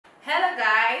Hello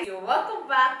guys, you're welcome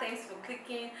back. Thanks for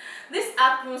clicking. This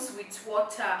happens with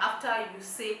water after you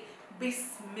say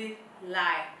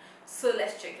Bismillah. So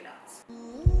let's check it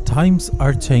out. Times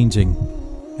are changing,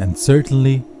 and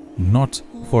certainly not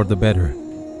for the better.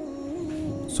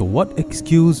 So what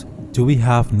excuse do we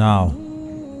have now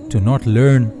to not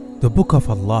learn the Book of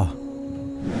Allah?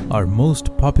 Our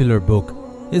most popular book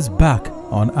is back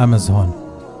on Amazon,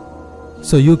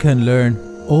 so you can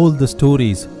learn all the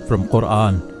stories from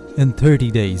Quran in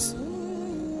 30 days.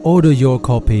 Order your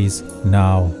copies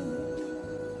now.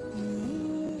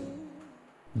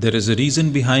 There is a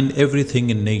reason behind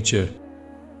everything in nature: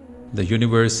 the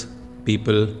universe,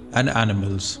 people and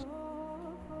animals.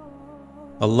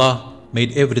 Allah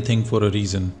made everything for a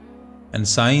reason, and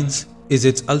science is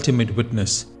its ultimate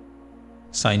witness.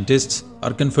 Scientists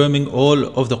are confirming all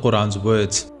of the Quran's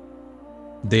words.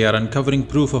 They are uncovering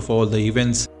proof of all the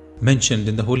events mentioned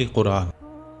in the Holy Quran.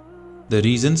 The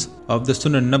reasons of the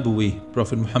Sunnah Nabawi,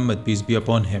 Prophet Muhammad, peace be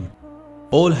upon him,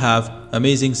 all have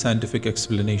amazing scientific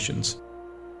explanations.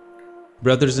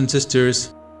 Brothers and sisters,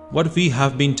 what we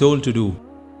have been told to do,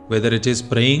 whether it is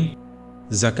praying,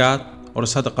 zakat or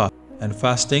sadaqah and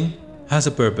fasting, has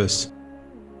a purpose.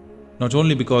 Not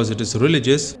only because it is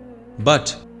religious,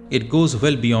 but it goes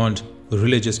well beyond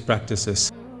religious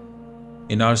practices.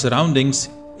 In our surroundings,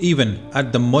 even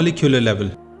at the molecular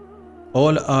level,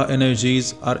 all our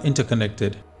energies are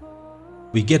interconnected.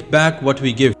 We get back what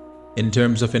we give in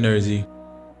terms of energy.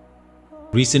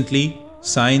 Recently,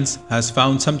 science has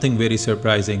found something very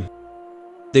surprising.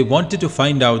 They wanted to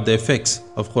find out the effects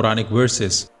of Quranic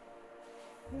verses.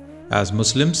 As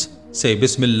Muslims, say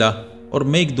Bismillah or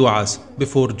make du'as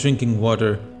before drinking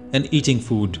water and eating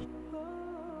food.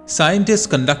 Scientists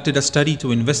conducted a study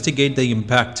to investigate the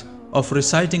impact of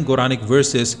reciting Quranic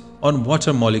verses on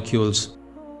water molecules.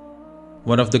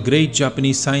 One of the great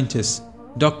Japanese scientists,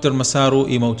 Dr. Masaru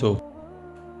Emoto,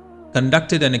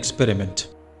 conducted an experiment.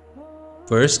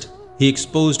 First, he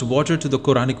exposed water to the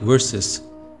Quranic verses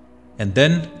and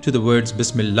then to the words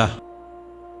Bismillah.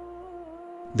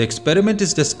 The experiment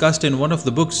is discussed in one of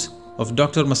the books of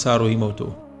Dr. Masaru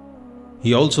Emoto.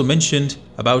 He also mentioned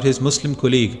about his Muslim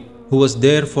colleague who was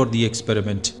there for the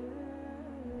experiment.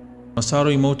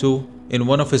 Masaru Emoto in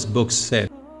one of his books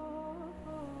said,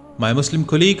 "My Muslim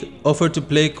colleague offered to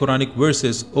play Quranic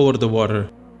verses over the water.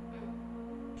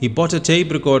 He bought a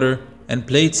tape recorder and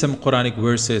played some Quranic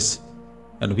verses,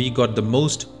 and we got the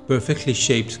most perfectly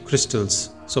shaped crystals.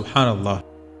 Subhanallah."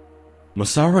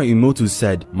 Masaru Emoto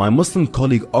said, "My Muslim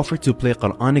colleague offered to play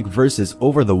Quranic verses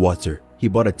over the water. He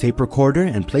bought a tape recorder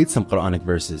and played some Quranic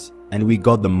verses, and we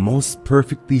got the most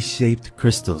perfectly shaped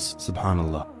crystals.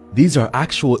 Subhanallah." These are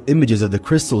actual images of the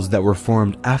crystals that were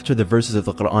formed after the verses of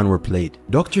the Quran were played.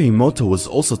 Dr. Emoto was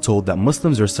also told that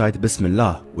Muslims recite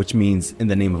Bismillah, which means in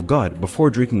the name of God, before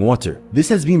drinking water. This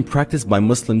has been practiced by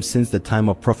Muslims since the time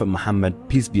of Prophet Muhammad,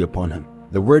 peace be upon him.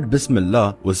 The word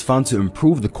Bismillah was found to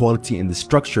improve the quality and the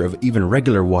structure of even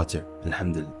regular water.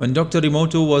 Alhamdulillah. When Dr.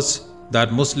 Emoto was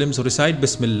that Muslims recite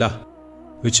Bismillah,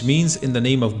 which means in the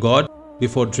name of God,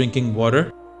 before drinking water,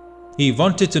 he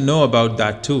wanted to know about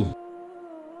that too.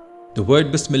 The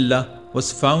word Bismillah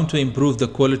was found to improve the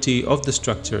quality of the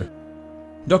structure.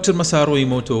 Dr. Masaru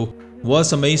Emoto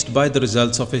was amazed by the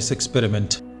results of his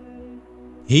experiment.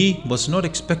 He was not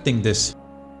expecting this.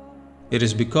 It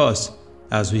is because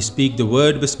as we speak the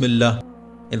word Bismillah,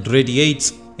 it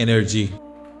radiates energy,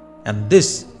 and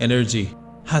this energy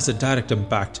has a direct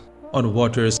impact on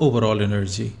water's overall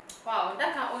energy. Wow,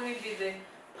 that can only be the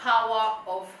power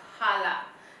of Allah.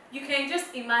 You can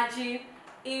just imagine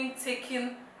him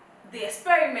taking the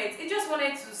experiment. He just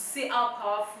wanted to see how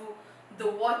powerful the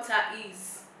water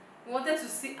is. He wanted to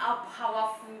see how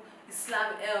powerful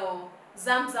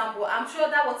Zamzam water. I'm sure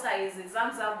that water is the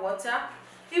Zamzam water.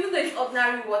 Even though it's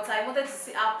ordinary water, he wanted to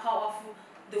see how powerful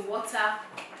the water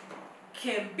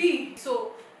can be.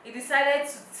 So he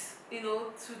decided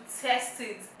to test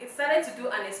it. He decided to do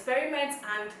an experiment,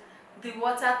 and the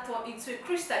water turned into a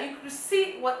crystal. You could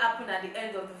see what happened at the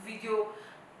end of the video,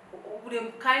 the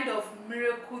kind of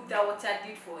miracle that water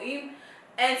did for him.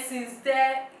 And since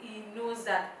there, he knows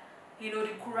that the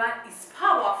Quran is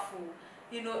powerful.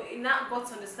 He now got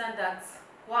to understand that,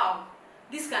 wow,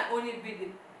 this can only be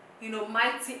the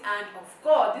mighty hand of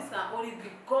God. This can only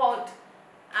be God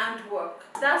handwork.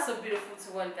 That's so beautiful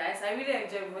to watch, guys. I really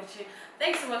enjoyed watching.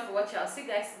 Thanks so much for watching. I'll see you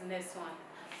guys in the next one.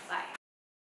 Bye.